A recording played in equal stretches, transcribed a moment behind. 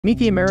Meet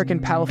the American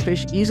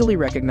paddlefish, easily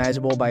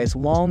recognizable by its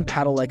long,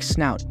 paddle-like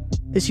snout.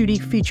 This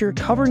unique feature,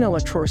 covered in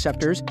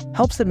electroreceptors,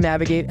 helps them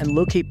navigate and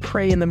locate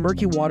prey in the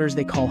murky waters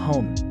they call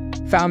home.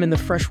 Found in the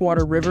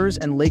freshwater rivers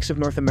and lakes of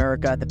North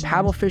America, the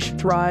paddlefish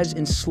thrives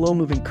in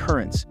slow-moving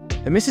currents.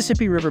 The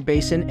Mississippi River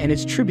Basin and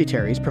its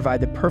tributaries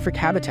provide the perfect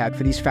habitat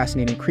for these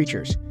fascinating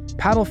creatures.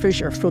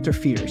 Paddlefish are filter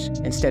feeders.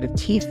 Instead of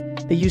teeth,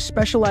 they use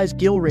specialized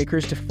gill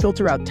rakers to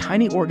filter out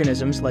tiny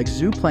organisms like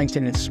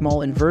zooplankton and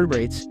small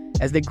invertebrates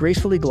as they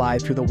gracefully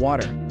glide through the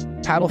water.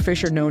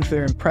 Paddlefish are known for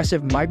their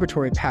impressive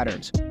migratory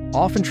patterns,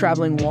 often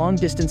traveling long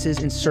distances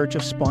in search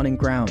of spawning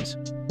grounds.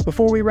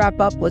 Before we wrap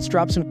up, let's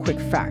drop some quick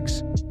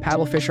facts.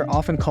 Paddlefish are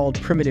often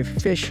called primitive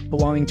fish,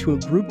 belonging to a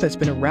group that's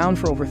been around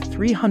for over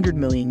 300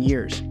 million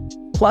years.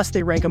 Plus,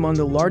 they rank among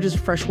the largest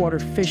freshwater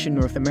fish in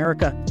North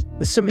America,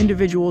 with some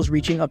individuals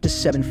reaching up to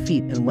 7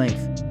 feet in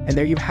length. And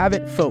there you have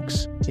it,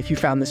 folks. If you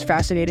found this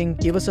fascinating,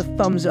 give us a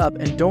thumbs up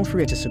and don't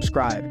forget to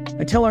subscribe.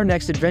 Until our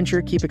next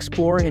adventure, keep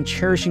exploring and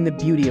cherishing the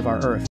beauty of our Earth.